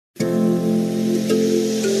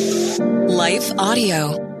Life Audio.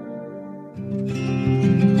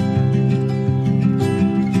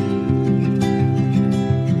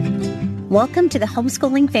 Welcome to the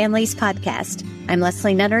Homeschooling Families podcast. I'm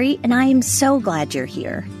Leslie Nunnery, and I am so glad you're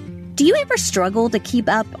here. Do you ever struggle to keep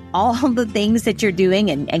up all the things that you're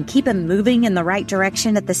doing and keep them moving in the right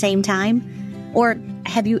direction at the same time? Or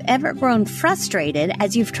have you ever grown frustrated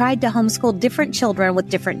as you've tried to homeschool different children with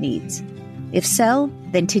different needs? If so,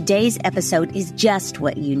 then today's episode is just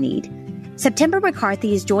what you need. September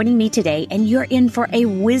McCarthy is joining me today, and you're in for a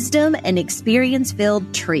wisdom and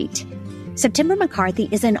experience-filled treat. September McCarthy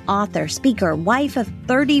is an author, speaker, wife of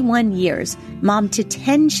 31 years, mom to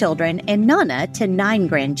 10 children, and Nonna to 9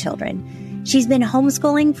 grandchildren. She's been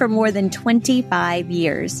homeschooling for more than 25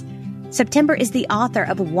 years. September is the author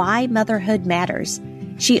of Why Motherhood Matters.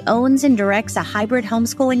 She owns and directs a hybrid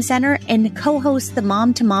homeschooling center and co-hosts the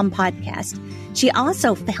Mom to Mom podcast. She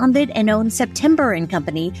also founded and owns September &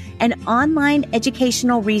 Company, an online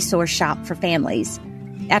educational resource shop for families.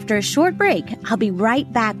 After a short break, I'll be right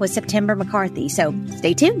back with September McCarthy, so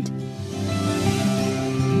stay tuned.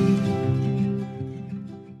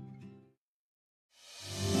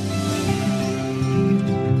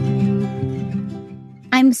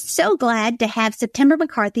 I'm so glad to have September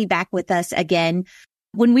McCarthy back with us again.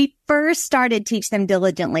 When we first started Teach Them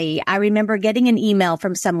Diligently, I remember getting an email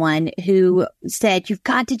from someone who said, "You've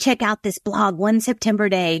got to check out this blog one September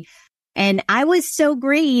day." And I was so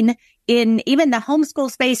green in even the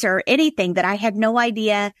homeschool space or anything that I had no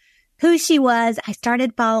idea who she was. I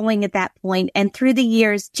started following at that point, and through the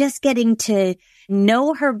years, just getting to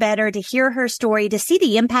know her better, to hear her story, to see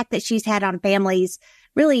the impact that she's had on families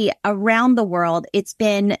really around the world. It's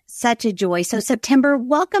been such a joy. So September,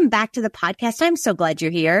 welcome back to the podcast. I'm so glad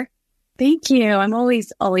you're here. Thank you. I'm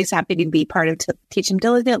always happy to be part of Teach Them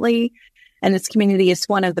Diligently. And this community is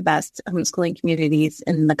one of the best homeschooling communities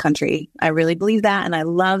in the country. I really believe that. And I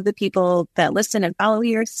love the people that listen and follow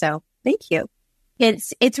here. So thank you.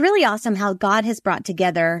 It's really awesome how God has brought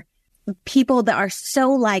together people that are so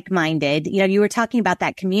like-minded. You know, you were talking about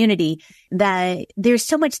that community, that there's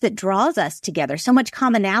so much that draws us together, so much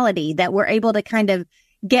commonality that we're able to kind of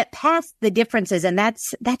get past the differences. And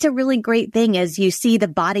that's a really great thing as you see the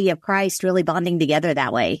body of Christ really bonding together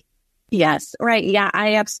that way. Yes, right. Yeah,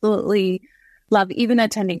 I absolutely love even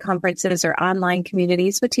attending conferences or online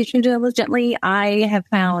communities with Teach Them Diligently. I have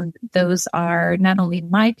found those are not only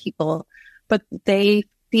my people, but they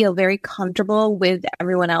feel very comfortable with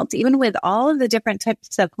everyone else, even with all of the different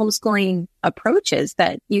types of homeschooling approaches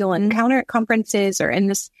that you'll encounter at conferences or in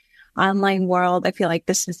this online world. I feel like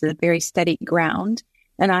this is a very steady ground,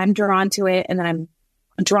 and I'm drawn to it. And then I'm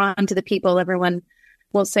drawn to the people. Everyone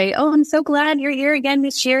will say, "Oh, I'm so glad you're here again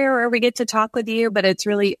this year," or "we get to talk with you." But it's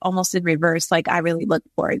really almost in reverse. Like, I really look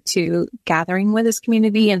forward to gathering with this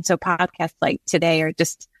community. And so podcasts like today are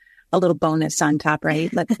just a little bonus on top,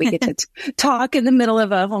 right? Like, we get to talk in the middle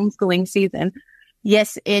of a homeschooling season.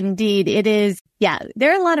 Yes, indeed. It is. Yeah.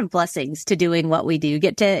 There are a lot of blessings to doing what we do.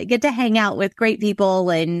 Get to hang out with great people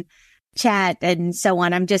and chat and so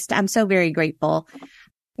on. I'm so very grateful.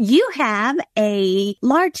 You have a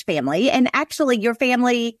large family, and actually your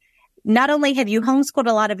family, not only have you homeschooled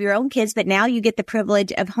a lot of your own kids, but now you get the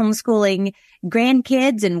privilege of homeschooling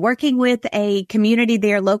grandkids and working with a community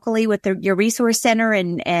there locally with your resource center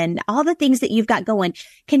and all the things that you've got going.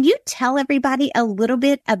 Can you tell everybody a little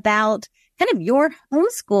bit about kind of your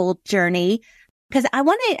homeschool journey? Because I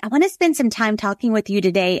want to spend some time talking with you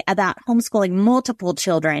today about homeschooling multiple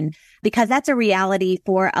children, because that's a reality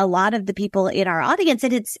for a lot of the people in our audience.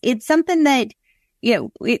 And it's something that,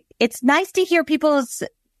 you know, it's nice to hear people's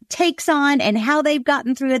takes on and how they've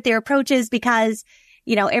gotten through it, their approaches, because,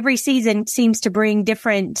 you know, every season seems to bring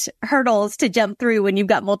different hurdles to jump through when you've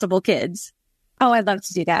got multiple kids. Oh, I'd love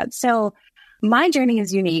to do that. So my journey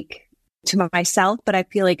is unique to myself, but I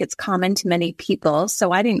feel like it's common to many people.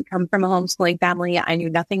 So I didn't come from a homeschooling family. I knew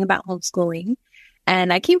nothing about homeschooling,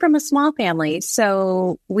 and I came from a small family.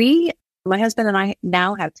 So my husband and I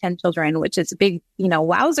now have 10 children, which is a big,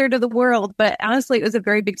 wowzer to the world. But honestly, it was a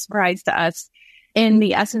very big surprise to us, in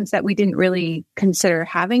the essence that we didn't really consider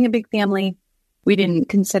having a big family. We didn't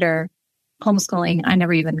consider homeschooling. I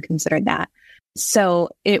never even considered that. So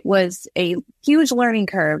it was a huge learning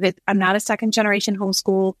curve. I'm not a second generation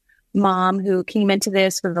homeschool mom who came into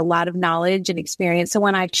this with a lot of knowledge and experience. So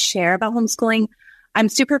when I share about homeschooling, I'm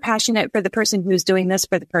super passionate for the person who's doing this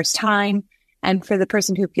for the first time and for the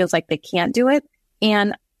person who feels like they can't do it.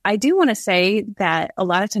 And I do want to say that a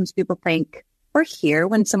lot of times people think or hear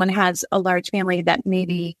when someone has a large family that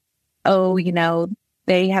maybe,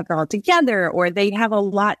 they have it all together, or they have a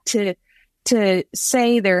lot to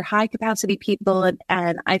say. They're high capacity people.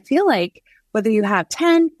 And I feel like whether you have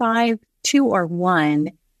 10, 5, 2, or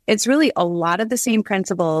 1, it's really a lot of the same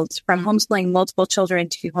principles from homeschooling multiple children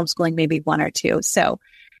to homeschooling maybe 1 or 2. So,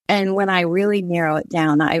 and when I really narrow it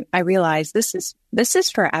down, I realize this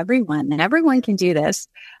is for everyone, and everyone can do this,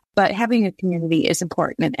 but having a community is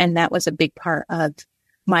important. And that was a big part of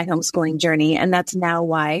my homeschooling journey. And that's now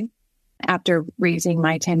why, after raising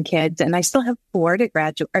my 10 kids, and I still have 3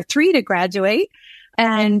 to graduate,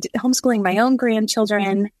 and homeschooling my own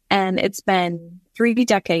grandchildren. And it's been 3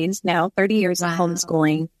 decades now, 30 years of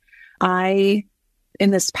homeschooling. In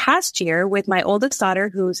this past year, with my oldest daughter,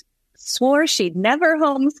 who swore she'd never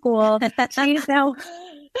homeschool,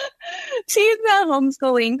 she's now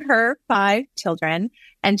homeschooling her 5 children.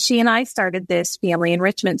 And she and I started this family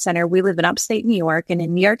enrichment center. We live in upstate New York, and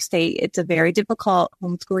in New York State, it's a very difficult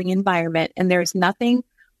homeschooling environment. And there's nothing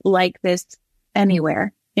like this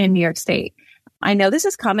anywhere in New York State. I know this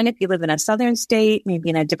is common if you live in a southern state, maybe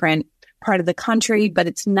in a different part of the country, but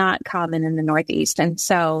it's not common in the Northeast. And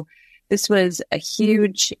so this was a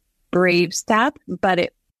huge, brave step, but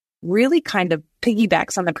it really kind of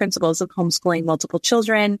piggybacks on the principles of homeschooling multiple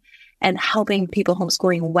children and helping people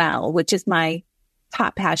homeschooling well, which is my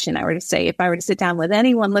top passion. I were to say, if I were to sit down with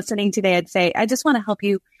anyone listening today, I'd say, I just want to help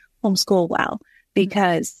you homeschool well,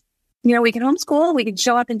 because, we can homeschool, we can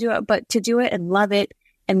show up and do it, but to do it and love it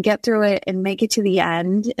and get through it and make it to the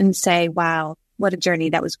end and say, wow, what a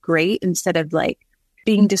journey. That was great. Instead of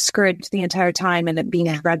being discouraged the entire time and it being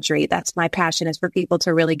drudgery. That's my passion, is for people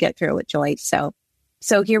to really get through it with joy. So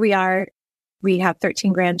here we are. We have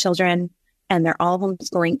 13 grandchildren, and they're all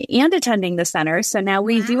homeschooling and attending the center. So now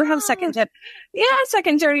we do have second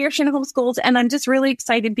generation homeschools. And I'm just really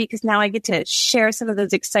excited because now I get to share some of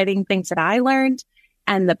those exciting things that I learned,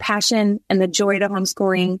 and the passion and the joy to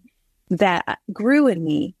homeschooling that grew in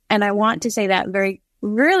me. And I want to say that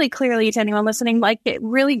really clearly to anyone listening, it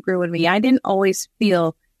really grew in me. I didn't always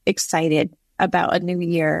feel excited about a new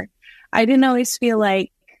year. I didn't always feel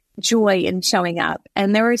like joy in showing up.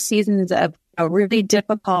 And there were seasons of really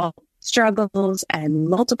difficult struggles and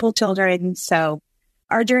multiple children. So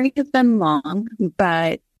our journey has been long,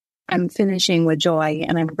 but I'm finishing with joy,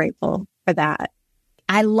 and I'm grateful for that.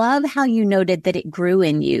 I love how you noted that it grew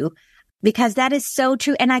in you, because that is so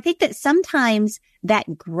true. And I think that sometimes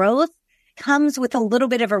that growth comes with a little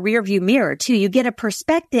bit of a rear view mirror too. You get a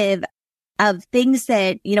perspective of things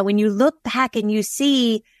that, when you look back and you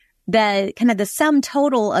see the kind of the sum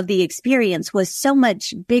total of the experience was so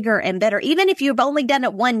much bigger and better. Even if you've only done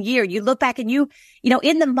it 1 year, you look back and you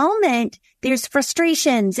in the moment, there's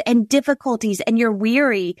frustrations and difficulties and you're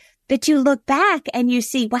weary, but you look back and you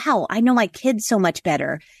see, wow, I know my kids so much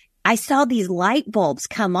better. I saw these light bulbs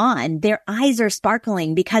come on. Their eyes are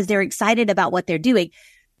sparkling because they're excited about what they're doing.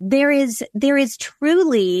 There is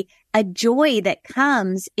truly a joy that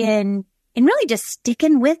comes in really just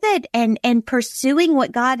sticking with it and pursuing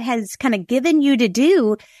what God has kind of given you to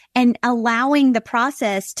do, and allowing the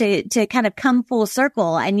process to kind of come full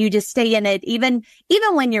circle, and you just stay in it even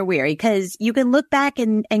when you're weary, because you can look back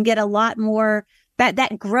and get a lot more,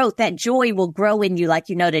 that growth, that joy will grow in you, like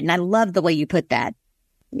you noted. And I love the way you put that.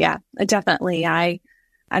 Yeah, definitely.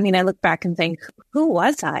 I mean, I look back and think, who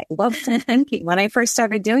was I? What was I thinking when I first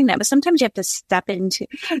started doing that? But sometimes you have to step into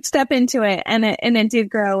it, and it did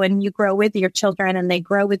grow, and you grow with your children and they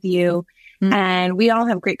grow with you. Mm-hmm. And we all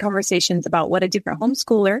have great conversations about what a different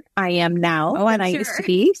homeschooler I am now than I used to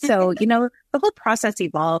be. So, the whole process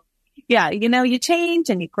evolved. Yeah. You change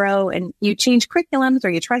and you grow, and you change curriculums, or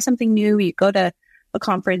you try something new. You go to a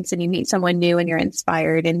conference and you meet someone new and you're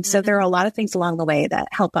inspired. And so there are a lot of things along the way that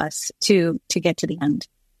help us to get to the end.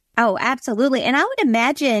 Oh, absolutely. And I would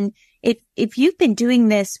imagine if you've been doing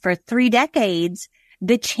this for 3 decades,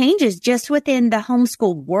 the changes just within the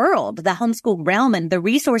homeschool world, the homeschool realm, and the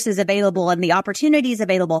resources available and the opportunities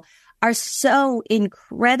available are so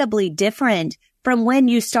incredibly different from when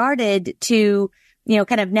you started to,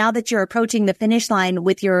 kind of now that you're approaching the finish line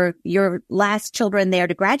with your last children there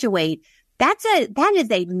to graduate. That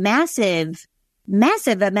is a massive,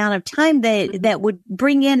 massive amount of time that would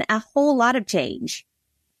bring in a whole lot of change.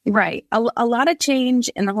 Right. A lot of change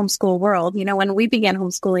in the homeschool world. When we began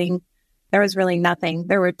homeschooling, there was really nothing.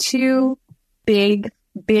 There were 2 big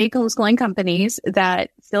homeschooling companies that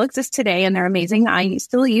still exist today, and they're amazing. I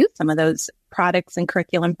still use some of those products and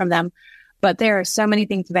curriculum from them, but there are so many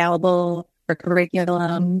things available for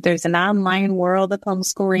curriculum. There's an online world of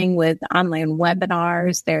homeschooling with online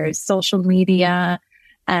webinars. There's social media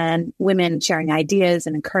and women sharing ideas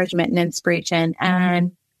and encouragement and inspiration.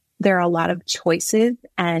 And there are a lot of choices.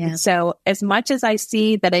 And so as much as I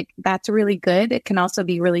see that that's really good, it can also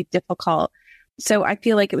be really difficult. So I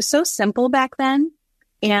feel like it was so simple back then.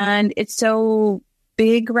 And it's so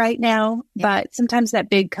big right now, but sometimes that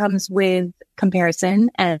big comes with comparison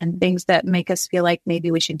and things that make us feel like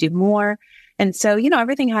maybe we should do more. And so,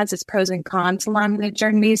 everything has its pros and cons along the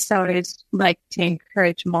journey. So I just like to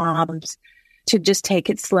encourage moms to just take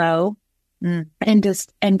it slow and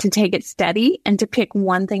to take it steady and to pick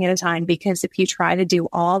one thing at a time, because if you try to do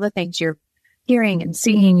all the things you're hearing and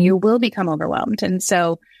seeing, you will become overwhelmed. And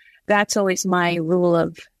so that's always my rule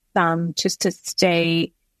of thumb, just to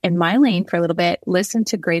stay in my lane for a little bit, listen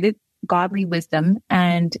to great godly wisdom,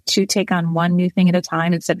 and to take on one new thing at a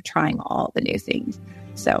time instead of trying all the new things.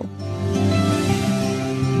 So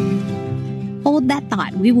hold that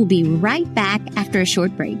thought. We will be right back after a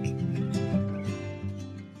short break.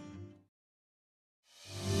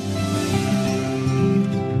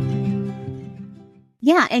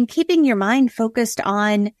 Yeah, and keeping your mind focused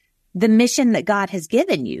on the mission that God has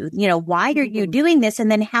given you. Why are you doing this? And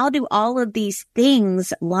then how do all of these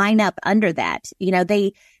things line up under that?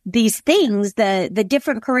 These things, the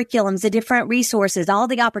different curriculums, the different resources, all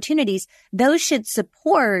the opportunities, those should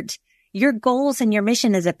support your goals and your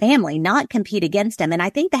mission as a family, not compete against them. And I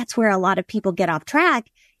think that's where a lot of people get off track,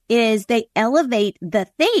 is they elevate the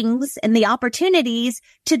things and the opportunities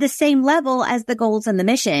to the same level as the goals and the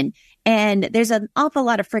mission. And there's an awful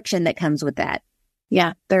lot of friction that comes with that.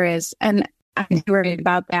 Yeah, there is. And I worry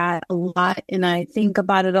about that a lot, and I think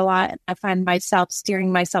about it a lot. I find myself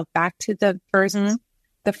steering myself back to the first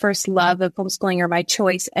love of homeschooling, or my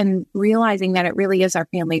choice, and realizing that it really is our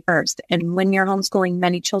family first. And when you're homeschooling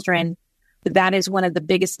many children, that is one of the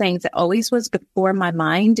biggest things that always was before my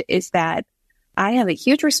mind, is that I have a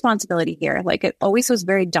huge responsibility here. Like, it always was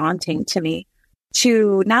very daunting to me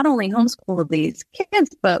to not only homeschool these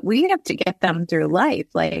kids, but we have to get them through life.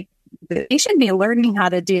 Like, they should be learning how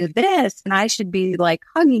to do this, and I should be like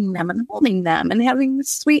hugging them and holding them and having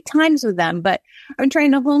sweet times with them. But I'm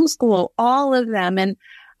trying to homeschool all of them. And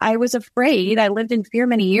I was afraid, I lived in fear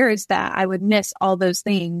many years that I would miss all those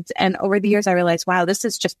things. And over the years, I realized, wow, this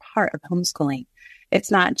is just part of homeschooling.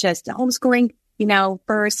 It's not just homeschooling,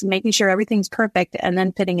 first making sure everything's perfect and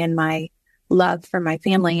then fitting in my love for my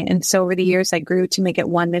family. And so over the years, I grew to make it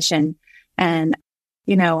one mission. And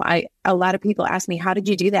a lot of people ask me, how did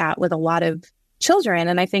you do that with a lot of children?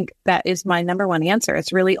 And I think that is my number one answer.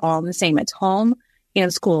 It's really all the same. It's home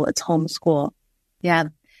and school. It's homeschool. Yeah,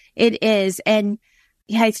 it is. And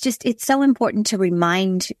yeah, it's so important to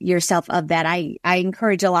remind yourself of that. I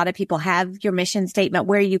encourage a lot of people, have your mission statement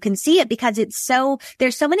where you can see it, because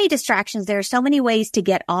there's so many distractions. There are so many ways to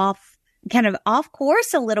get off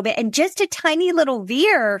course a little bit, and just a tiny little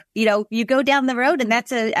veer, you go down the road and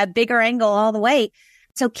that's a bigger angle all the way.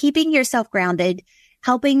 So keeping yourself grounded,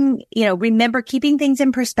 helping, remember keeping things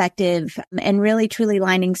in perspective, and really truly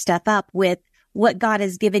lining stuff up with what God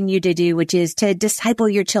has given you to do, which is to disciple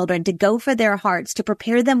your children, to go for their hearts, to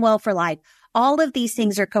prepare them well for life. All of these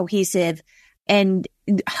things are cohesive, and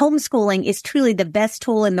homeschooling is truly the best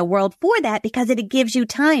tool in the world for that, because it gives you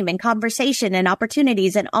time and conversation and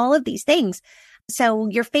opportunities and all of these things. So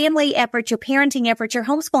your family efforts, your parenting efforts, your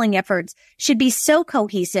homeschooling efforts should be so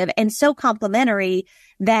cohesive and so complementary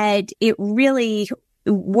that it really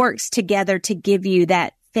works together to give you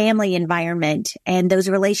that family environment and those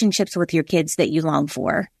relationships with your kids that you long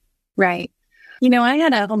for. Right. I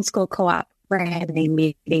had a homeschool co-op where I had a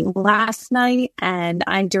meeting last night, and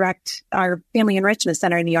I direct our Family Enrichment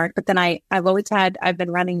Center in New York. But then I've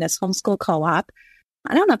been running this homeschool co-op.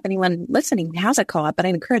 I don't know if anyone listening has a co-op, but I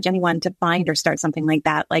encourage anyone to find or start something like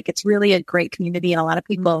that. Like, it's really a great community, and a lot of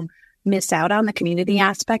people miss out on the community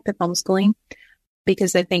aspect of homeschooling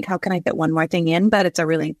because they think, how can I fit one more thing in? But it's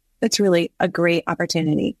really a great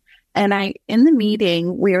opportunity. And in the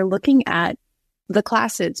meeting, we are looking at the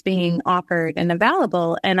classes being offered and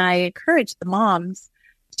available. And I encourage the moms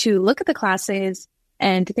to look at the classes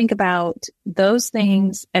and to think about those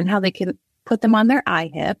things and how they can put them on their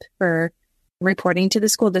IHIP for reporting to the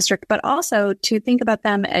school district, but also to think about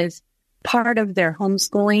them as part of their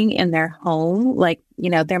homeschooling in their home. Like,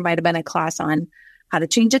 there might have been a class on how to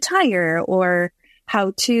change a tire, or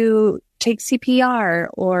how to take CPR,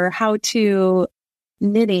 or how to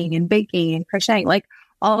knitting and baking and crocheting, like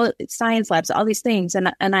all science labs, all these things.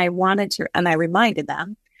 And I reminded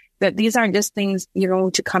them that these aren't just things you're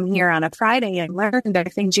going to come here on a Friday and learn. They're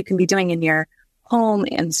things you can be doing in your home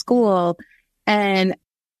and school. And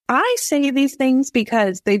I say these things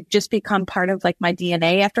because they've just become part of like my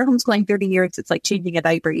DNA. After homeschooling 30 years, it's like changing a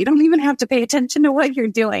diaper. You don't even have to pay attention to what you're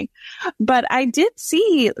doing. But I did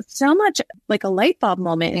see so much, like a light bulb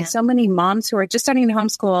moment in so many moms who are just starting to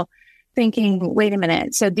homeschool, thinking, wait a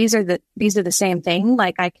minute. So these are the same thing.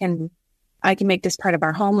 Like, I can make this part of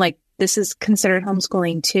our home. Like, this is considered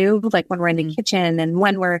homeschooling too. Like when we're in the kitchen and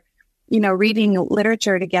when we're, reading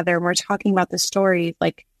literature together and we're talking about the stories,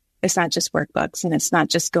 like it's not just workbooks and it's not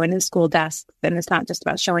just going to the school desk and it's not just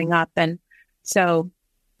about showing up. And so,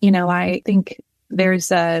 I think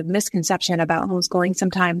there's a misconception about homeschooling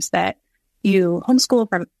sometimes that you homeschool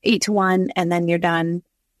from 8 to 1 and then you're done.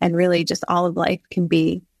 And really just all of life can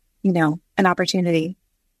be, an opportunity.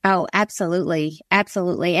 Oh, absolutely.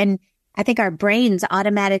 Absolutely. And I think our brains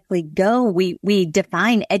automatically go, we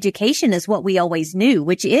define education as what we always knew,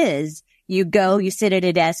 which is you go, you sit at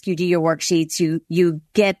a desk, you do your worksheets, you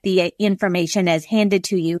get the information as handed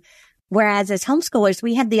to you. Whereas as homeschoolers,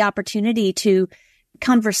 we have the opportunity to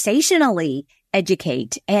conversationally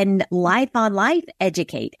educate and life on life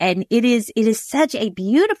educate. And it is such a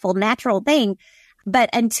beautiful, natural thing. But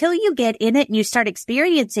until you get in it and you start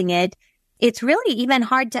experiencing it, it's really even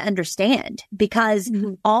hard to understand because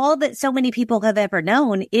all that so many people have ever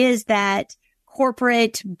known is that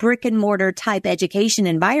corporate brick and mortar type education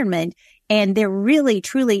environment. And there really,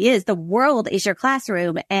 truly is. The world is your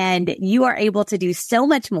classroom and you are able to do so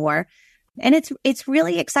much more. And it's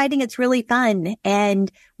really exciting. It's really fun.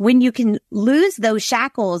 And when you can lose those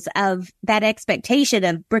shackles of that expectation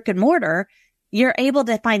of brick and mortar, you're able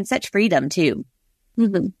to find such freedom too.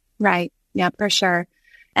 Mm-hmm. Right. Yeah, for sure.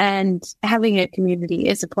 And having a community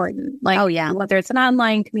is important. Like, oh yeah, whether it's an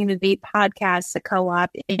online community, podcasts, a co-op,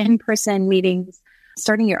 in-person meetings,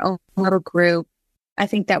 starting your own little group. I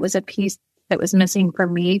think that was a piece that was missing for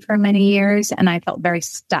me for many years. And I felt very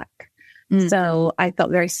stuck. So I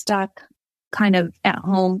felt very stuck kind of at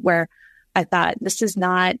home where I thought, this is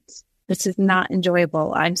not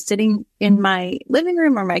enjoyable. I'm sitting in my living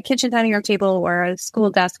room or my kitchen dining room table or a school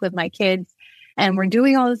desk with my kids. And we're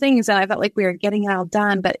doing all the things that I felt like we were getting it all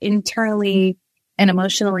done. But internally and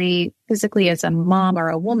emotionally, physically as a mom or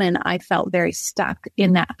a woman, I felt very stuck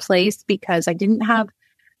in that place because I didn't have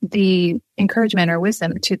the encouragement or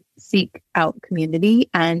wisdom to seek out community.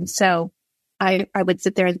 And so I would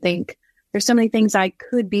sit there and think, there's so many things I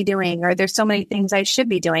could be doing, or there's so many things I should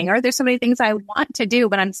be doing, or there's so many things I want to do,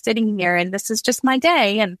 but I'm sitting here and this is just my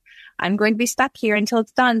day and I'm going to be stuck here until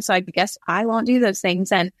it's done. So I guess I won't do those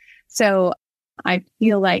things. And so I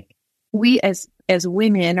feel like we as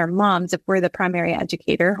women or moms, if we're the primary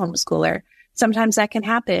educator, homeschooler, sometimes that can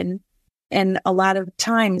happen. And a lot of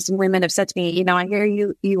times women have said to me, I hear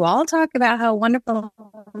you all talk about how wonderful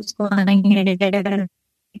homeschooling is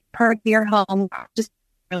part of your home, just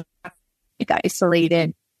really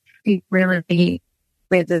isolated, really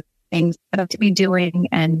with the things I have to be doing.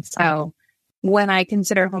 And so when I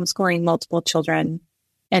consider homeschooling multiple children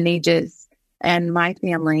and ages and my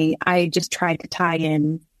family, I just tried to tie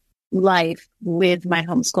in life with my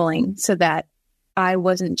homeschooling so that I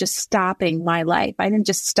wasn't just stopping my life. I didn't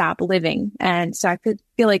just stop living. And so I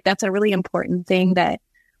feel like that's a really important thing that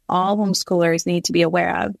all homeschoolers need to be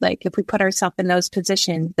aware of. Like if we put ourselves in those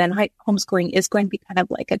positions, then homeschooling is going to be kind of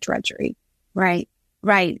like a drudgery. Right.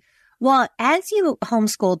 Right. Well, as you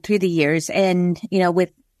homeschooled through the years and,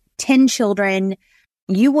 with 10 children,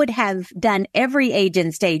 you would have done every age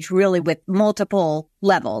and stage really with multiple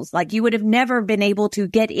levels. Like you would have never been able to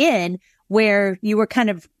get in where you were kind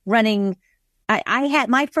of running. I had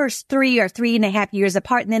my first 3 or 3.5 years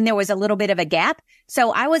apart, and then there was a little bit of a gap.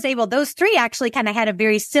 So I was able, those 3 actually kind of had a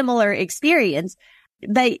very similar experience.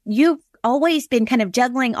 But you've always been kind of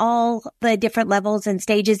juggling all the different levels and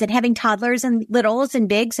stages and having toddlers and littles and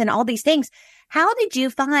bigs and all these things. How did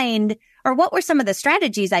you find, or what were some of the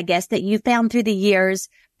strategies, I guess, that you found through the years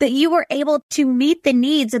that you were able to meet the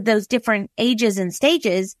needs of those different ages and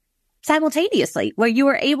stages simultaneously, where you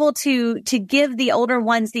were able to give the older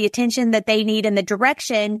ones the attention that they need and the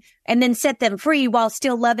direction and then set them free while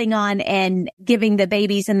still loving on and giving the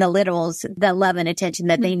babies and the littles the love and attention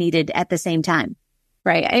that they needed at the same time?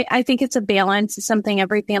 Right. I think it's a balance. It's something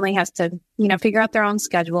every family has to, figure out their own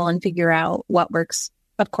schedule and figure out what works,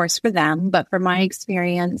 of course, for them. But from my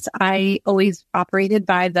experience, I always operated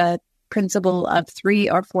by the principle of 3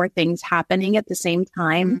 or 4 things happening at the same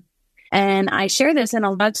time. And I share this, and a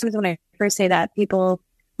lot of times when I first say that,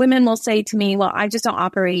 women will say to me, well, I just don't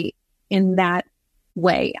operate in that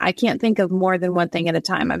way. I can't think of more than one thing at a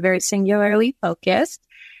time. I'm very singularly focused.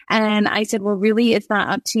 And I said, well, really, it's not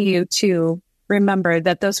up to you to remember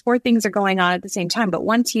that those 4 things are going on at the same time. But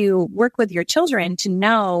once you work with your children to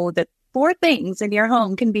know that 4 things in your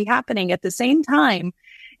home can be happening at the same time,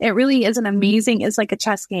 it really is it's like a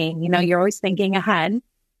chess game. You're always thinking ahead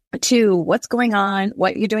to what's going on,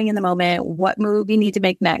 what you're doing in the moment, what move you need to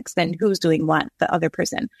make next, and who's doing what, the other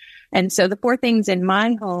person. And so the 4 things in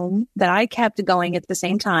my home that I kept going at the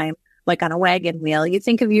same time, like on a wagon wheel, you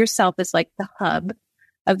think of yourself as like the hub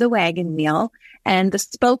of the wagon wheel. And the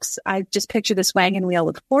spokes, I just picture this wagon wheel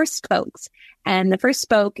with 4 spokes. And the first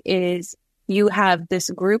spoke is you have this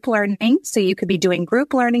group learning. So you could be doing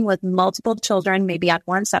group learning with multiple children, maybe on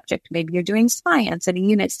one subject. Maybe you're doing science and a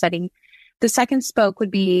unit study. The second spoke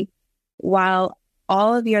would be while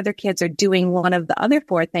all of the other kids are doing one of the other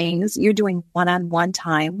 4 things, you're doing one-on-one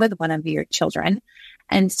time with one of your children.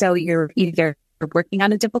 And so you're either working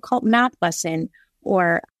on a difficult math lesson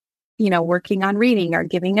or, working on reading or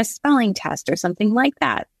giving a spelling test or something like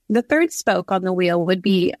that. The third spoke on the wheel would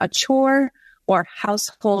be a chore or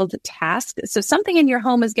household task. So something in your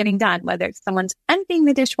home is getting done, whether it's someone's emptying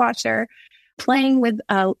the dishwasher, playing with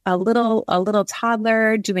a little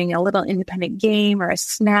toddler, doing a little independent game or a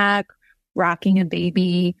snack, rocking a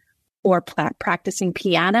baby, or practicing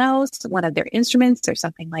piano, one of their instruments or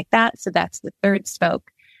something like that. So that's the third spoke.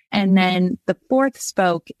 And then the fourth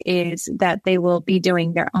spoke is that they will be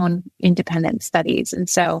doing their own independent studies. And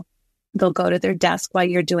so they'll go to their desk while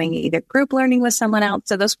you're doing either group learning with someone else.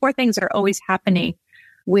 So those 4 things are always happening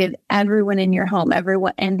with everyone in your home,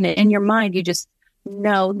 everyone. And in your mind, you just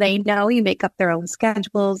know, they know, you make up their own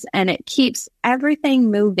schedules and it keeps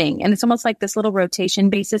everything moving. And it's almost like this little rotation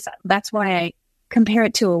basis. That's why I compare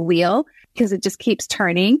it to a wheel, because it just keeps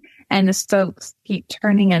turning and the spokes keep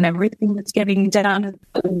turning and everything that's getting done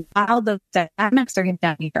while the dynamics are getting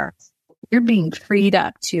done here. You're being freed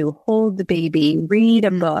up to hold the baby, read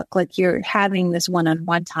a book, like you're having this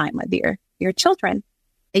one-on-one time with your children.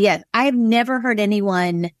 Yes, I've never heard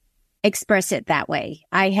anyone express it that way.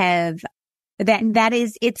 I have.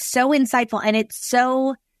 It's so insightful and it's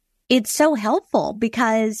so helpful,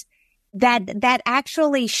 because that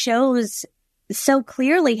actually shows so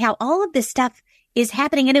clearly how all of this stuff is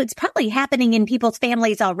happening. And it's probably happening in people's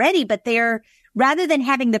families already, but rather than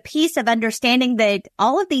having the peace of understanding that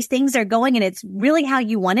all of these things are going and it's really how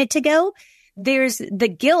you want it to go, there's the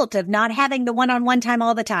guilt of not having the one-on-one time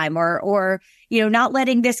all the time or not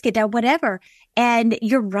letting this get done, whatever. And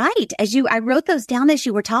you're right. I wrote those down as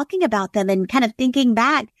you were talking about them and kind of thinking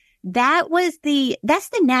back, that's the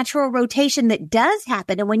natural rotation that does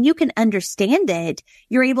happen. And when you can understand it,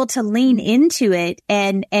 you're able to lean into it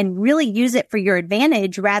and really use it for your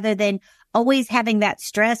advantage rather than always having that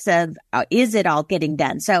stress of, is it all getting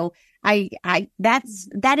done? So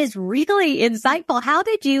that is really insightful. How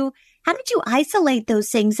did you isolate those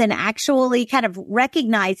things and actually kind of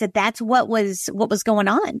recognize that that's what was going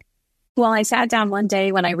on? Well, I sat down one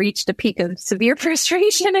day when I reached a peak of severe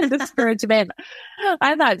frustration and discouragement.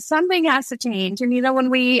 I thought something has to change. And when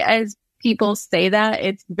we as people say that,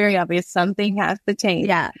 it's very obvious something has to change.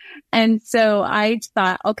 Yeah. And so I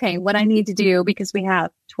thought, okay, what I need to do, because we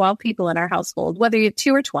have 12 people in our household, whether you're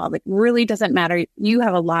 2 or 12, it really doesn't matter. You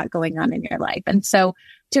have a lot going on in your life. And so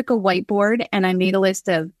took a whiteboard and I made a list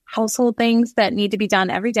of household things that need to be done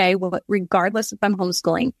every day, regardless if I'm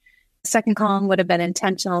homeschooling. Second column would have been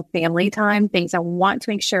intentional family time, things I want to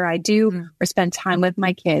make sure I do or spend time with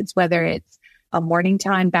my kids, whether it's a morning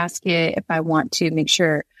time basket, if I want to make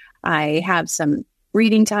sure I have some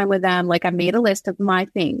reading time with them. Like I made a list of my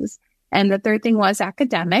things. And the third thing was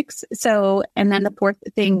academics. So, and then the fourth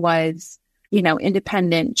thing was,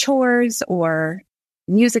 independent chores or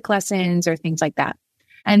music lessons or things like that.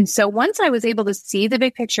 And so once I was able to see the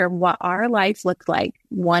big picture of what our life looked like,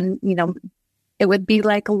 it would be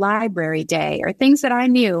like a library day or things that I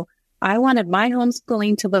knew I wanted my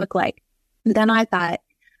homeschooling to look like. Then I thought,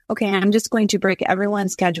 okay, I'm just going to break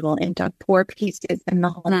everyone's schedule into 4 pieces in the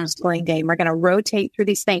homeschooling day. And we're going to rotate through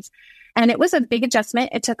these things. And it was a big adjustment.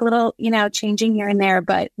 It took a little, changing here and there.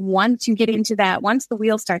 But once you get into that, once the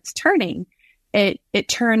wheel starts turning, it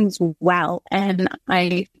turns well. And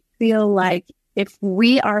I feel like if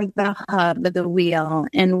we are the hub of the wheel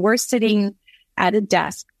and we're sitting at a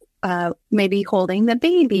desk, maybe holding the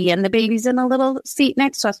baby and the baby's in a little seat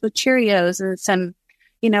next to us with Cheerios and some,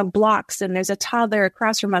 blocks. And there's a toddler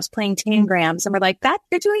across from us playing tangrams. And we're like,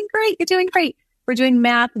 you're doing great. You're doing great. We're doing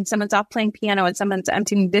math and someone's off playing piano and someone's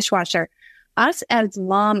emptying the dishwasher. Us as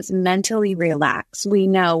moms mentally relax. We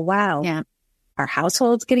know, wow, yeah, our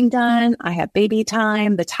household's getting done. I have baby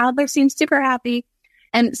time. The toddler seems super happy.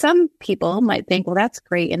 And some people might think, well, that's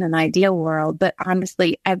great in an ideal world. But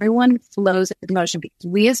honestly, everyone flows in motion because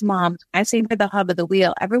we as moms, I say we're the hub of the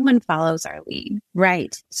wheel, everyone follows our lead.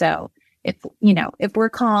 Right. So if we're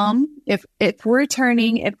calm, if we're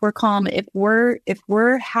turning, if we're calm, if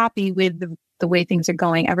we're happy with the way things are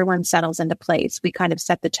going, everyone settles into place. We kind of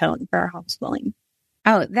set the tone for our homeschooling.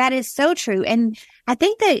 Oh, that is so true. And I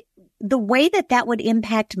think that the way that would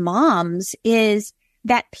impact moms is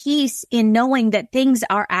that peace in knowing that things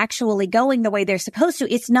are actually going the way they're supposed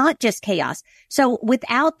to. It's not just chaos. So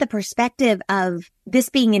without the perspective of this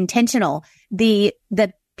being intentional, the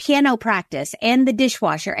piano practice and the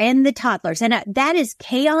dishwasher and the toddlers, and that is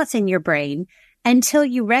chaos in your brain until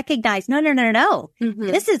you recognize, no. Mm-hmm.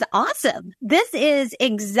 This is awesome. This is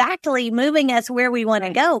exactly moving us where we want to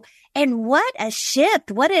go. And what a shift.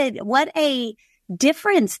 What a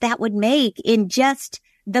difference that would make in just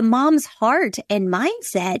the mom's heart and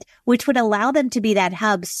mindset, which would allow them to be that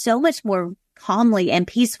hub so much more calmly and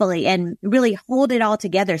peacefully and really hold it all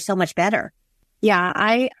together so much better. Yeah,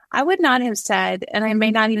 I would not have said, and I may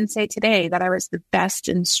not even say today, that I was the best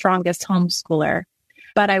and strongest homeschooler.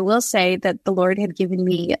 But I will say that the Lord had given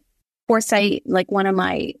me foresight. Like one of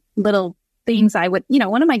my little things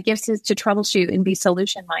one of my gifts is to troubleshoot and be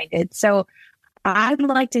solution minded. So I'd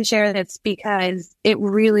like to share this because it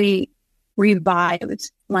really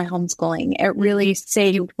revived my homeschooling. It really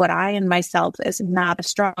saved what I and myself, as not a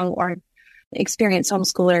strong or experienced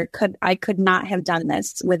homeschooler, could not have done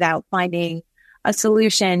this without finding a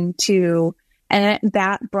solution to, and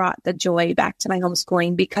that brought the joy back to my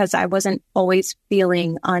homeschooling because I wasn't always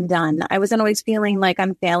feeling undone. I wasn't always feeling like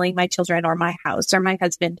I'm failing my children or my house or my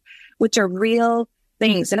husband, which are real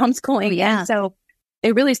things in homeschooling. Yeah. And so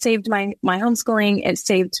it really saved my homeschooling. It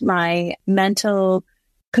saved my mental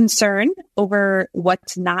concern over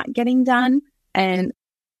what's not getting done. And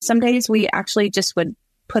some days we actually just would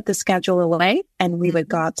put the schedule away and we would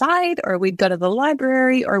go outside, or we'd go to the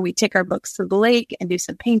library, or we'd take our books to the lake and do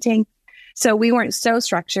some painting. So we weren't so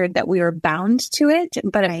structured that we were bound to it,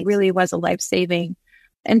 but It really was a life-saving.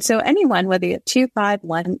 And so anyone, whether you have 2, 5,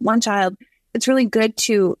 1 child, it's really good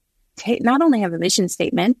to not only have a mission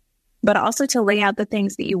statement, but also to lay out the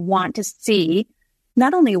things that you want to see,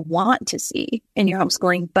 not only want to see in your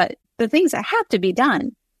homeschooling, but the things that have to be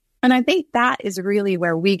done. And I think that is really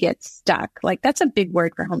where we get stuck. Like that's a big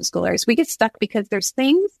word for homeschoolers. We get stuck because there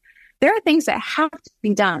are things that have to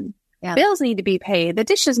be done. Yeah. Bills need to be paid. The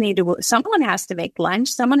dishes someone has to make lunch.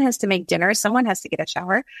 Someone has to make dinner. Someone has to get a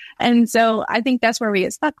shower. And so I think that's where we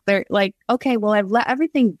get stuck. They're like, okay, well, I've let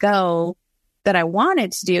everything go that I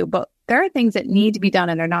wanted to do, but there are things that need to be done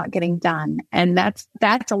and are not getting done. And that's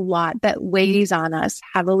a lot that weighs on us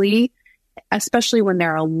heavily, especially when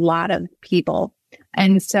there are a lot of people.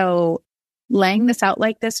 And so laying this out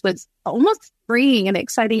like this was almost freeing and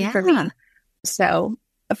exciting for me. So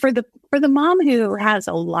for the mom who has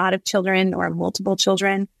a lot of children or multiple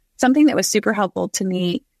children, something that was super helpful to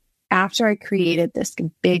me after I created this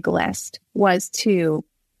big list was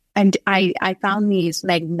and I found these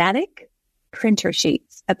magnetic printer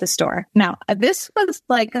sheets at the store. Now, this was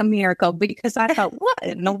like a miracle because I thought, what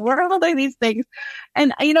in the world are these things?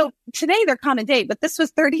 And, today they're kind of date, but this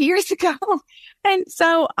was 30 years ago. And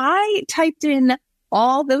so I typed in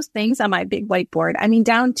all those things on my big whiteboard. I mean,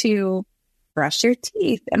 down to brush your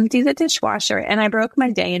teeth, empty the dishwasher. And I broke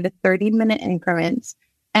my day into 30-minute increments,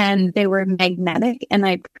 and they were magnetic. And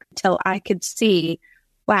until I could see,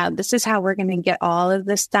 wow, this is how we're going to get all of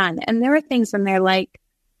this done. And there were things in there like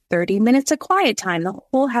 30 minutes of quiet time. The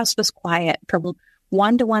whole house was quiet from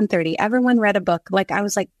 1 to 1:30. Everyone read a book. Like I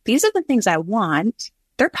was like, these are the things I want.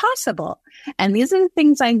 They're possible. And these are the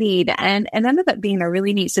things I need. And it ended up being a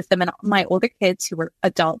really neat system. And my older kids who were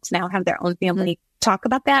adults now have their own family talk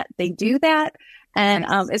about that. They do that. And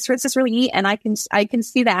it's just really neat. And I can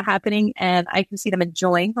see that happening, and I can see them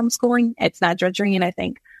enjoying homeschooling. It's not drudgery. And I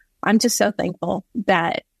think I'm just so thankful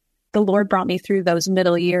that the Lord brought me through those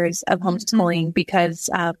middle years of homeschooling because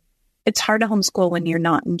it's hard to homeschool when you're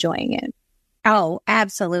not enjoying it. Oh,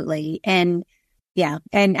 absolutely. And yeah.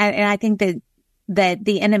 And I think that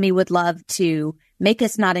the enemy would love to make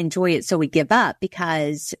us not enjoy it so we give up,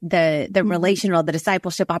 because the relational, the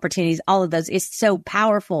discipleship opportunities, all of those is so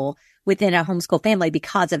powerful within a homeschool family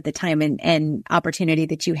because of the time and opportunity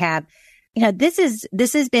that you have. This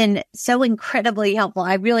has been so incredibly helpful.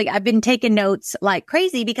 I've been taking notes like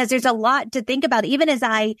crazy because there's a lot to think about. Even as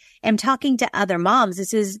I am talking to other moms,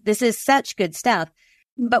 this is such good stuff.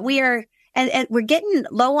 But we're getting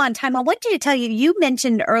low on time. I want you to tell you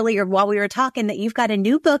mentioned earlier while we were talking that you've got a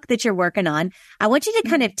new book that you're working on. I want you to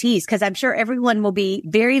kind of tease, because I'm sure everyone will be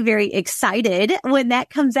very, very excited when that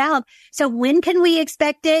comes out. So when can we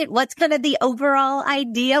expect it? What's kind of the overall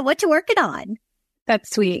idea? What you working on?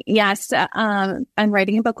 That's sweet. Yes. I'm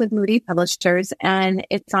writing a book with Moody Publishers, and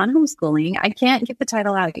it's on homeschooling. I can't get the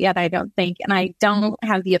title out yet, I don't think. And I don't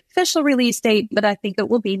have the official release date, but I think it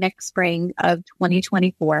will be next spring of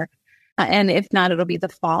 2024. And if not, it'll be the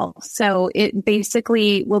fall. So it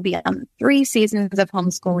basically will be 3 seasons of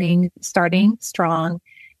homeschooling, starting strong,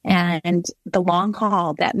 and the long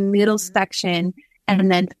haul, that middle section.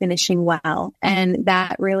 and then finishing well. And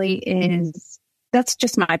that really that's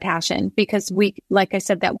just my passion, because like I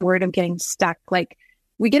said, that word of getting stuck, like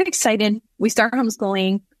we get excited, we start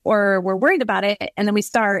homeschooling, or we're worried about it, and then we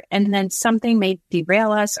start, and then something may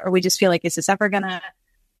derail us, or we just feel like,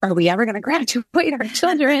 are we ever going to graduate our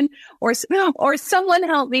children? Or someone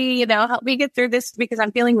help me get through this, because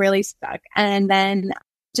I'm feeling really stuck. And then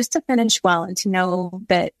just to finish well, and to know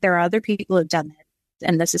that there are other people who have done it,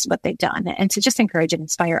 and this is what they've done, and to just encourage and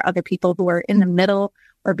inspire other people who are in the middle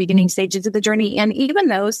or beginning stages of the journey, and even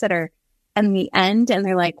those that are in the end, and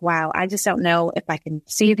they're like, wow, I just don't know if I can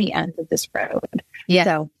see the end of this road. Yeah.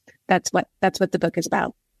 So that's what the book is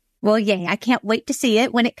about. Well, yay. I can't wait to see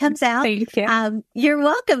it when it comes out. Thank you. You're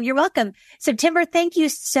welcome. You're welcome. September, thank you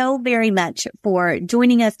so very much for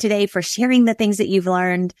joining us today, for sharing the things that you've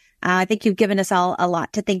learned. I think you've given us all a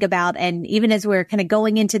lot to think about. And even as we're kind of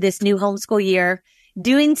going into this new homeschool year,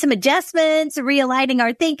 doing some adjustments, realigning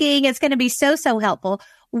our thinking, it's going to be so, so helpful.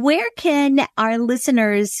 Where can our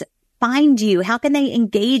listeners find you? How can they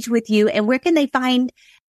engage with you? And where can they find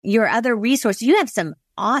your other resources? You have some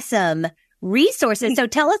awesome resources. So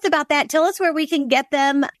tell us about that. Tell us where we can get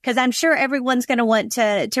them, because I'm sure everyone's going to want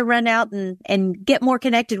to run out and get more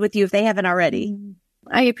connected with you if they haven't already.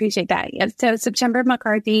 I appreciate that. Yeah. So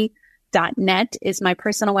SeptemberMcCarthy.net is my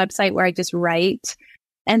personal website where I just write.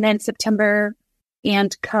 And then September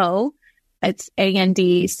and Co, it's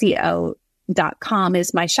ANDCO.com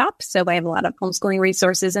is my shop. So I have a lot of homeschooling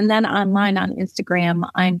resources. And then online on Instagram,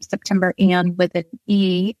 I'm September and with an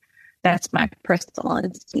E. That's my personal.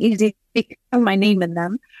 It's easy to put my name in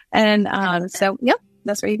them. And so, yep,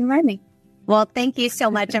 that's where you can find me. Well, thank you so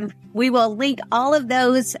much. We will link all of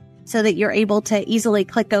those so that you're able to easily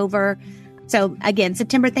click over. So again,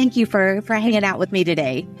 September, thank you for hanging out with me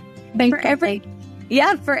today.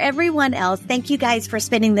 For everyone else, thank you guys for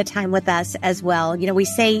spending the time with us as well. You know, we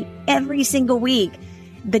say every single week,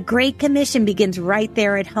 the Great Commission begins right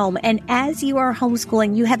there at home. And as you are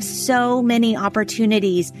homeschooling, you have so many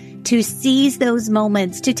opportunities to seize those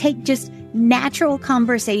moments, to take just natural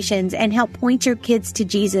conversations and help point your kids to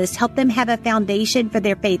Jesus, help them have a foundation for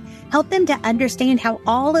their faith, help them to understand how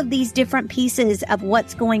all of these different pieces of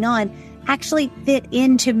what's going on actually fit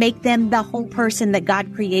in to make them the whole person that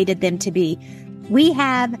God created them to be. We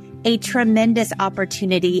have a tremendous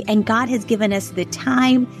opportunity, and God has given us the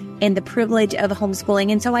time and the privilege of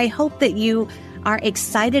homeschooling. And so I hope that you are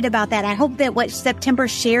excited about that. I hope that what September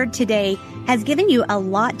shared today has given you a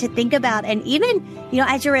lot to think about. And even,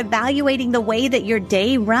 as you're evaluating the way that your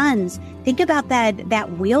day runs, think about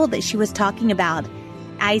that wheel that she was talking about.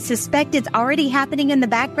 I suspect it's already happening in the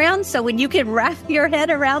background. So when you can wrap your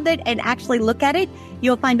head around it and actually look at it,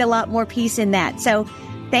 you'll find a lot more peace in that. So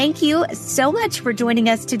thank you so much for joining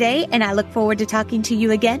us today. And I look forward to talking to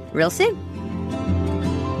you again real soon.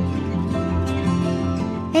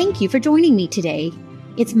 Thank you for joining me today.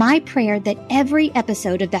 It's my prayer that every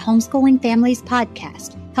episode of the Homeschooling Families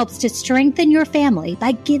podcast helps to strengthen your family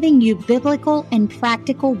by giving you biblical and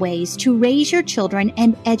practical ways to raise your children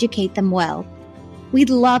and educate them well. We'd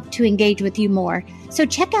love to engage with you more, so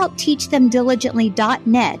check out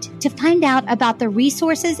teachthemdiligently.net to find out about the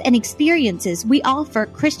resources and experiences we offer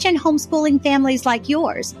Christian homeschooling families like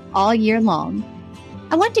yours all year long.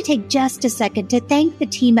 I want to take just a second to thank the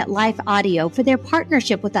team at Life Audio for their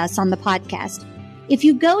partnership with us on the podcast. If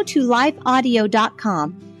you go to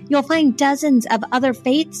lifeaudio.com, you'll find dozens of other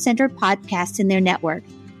faith-centered podcasts in their network.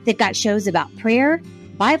 They've got shows about prayer,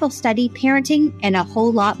 Bible study, parenting, and a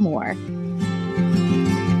whole lot more.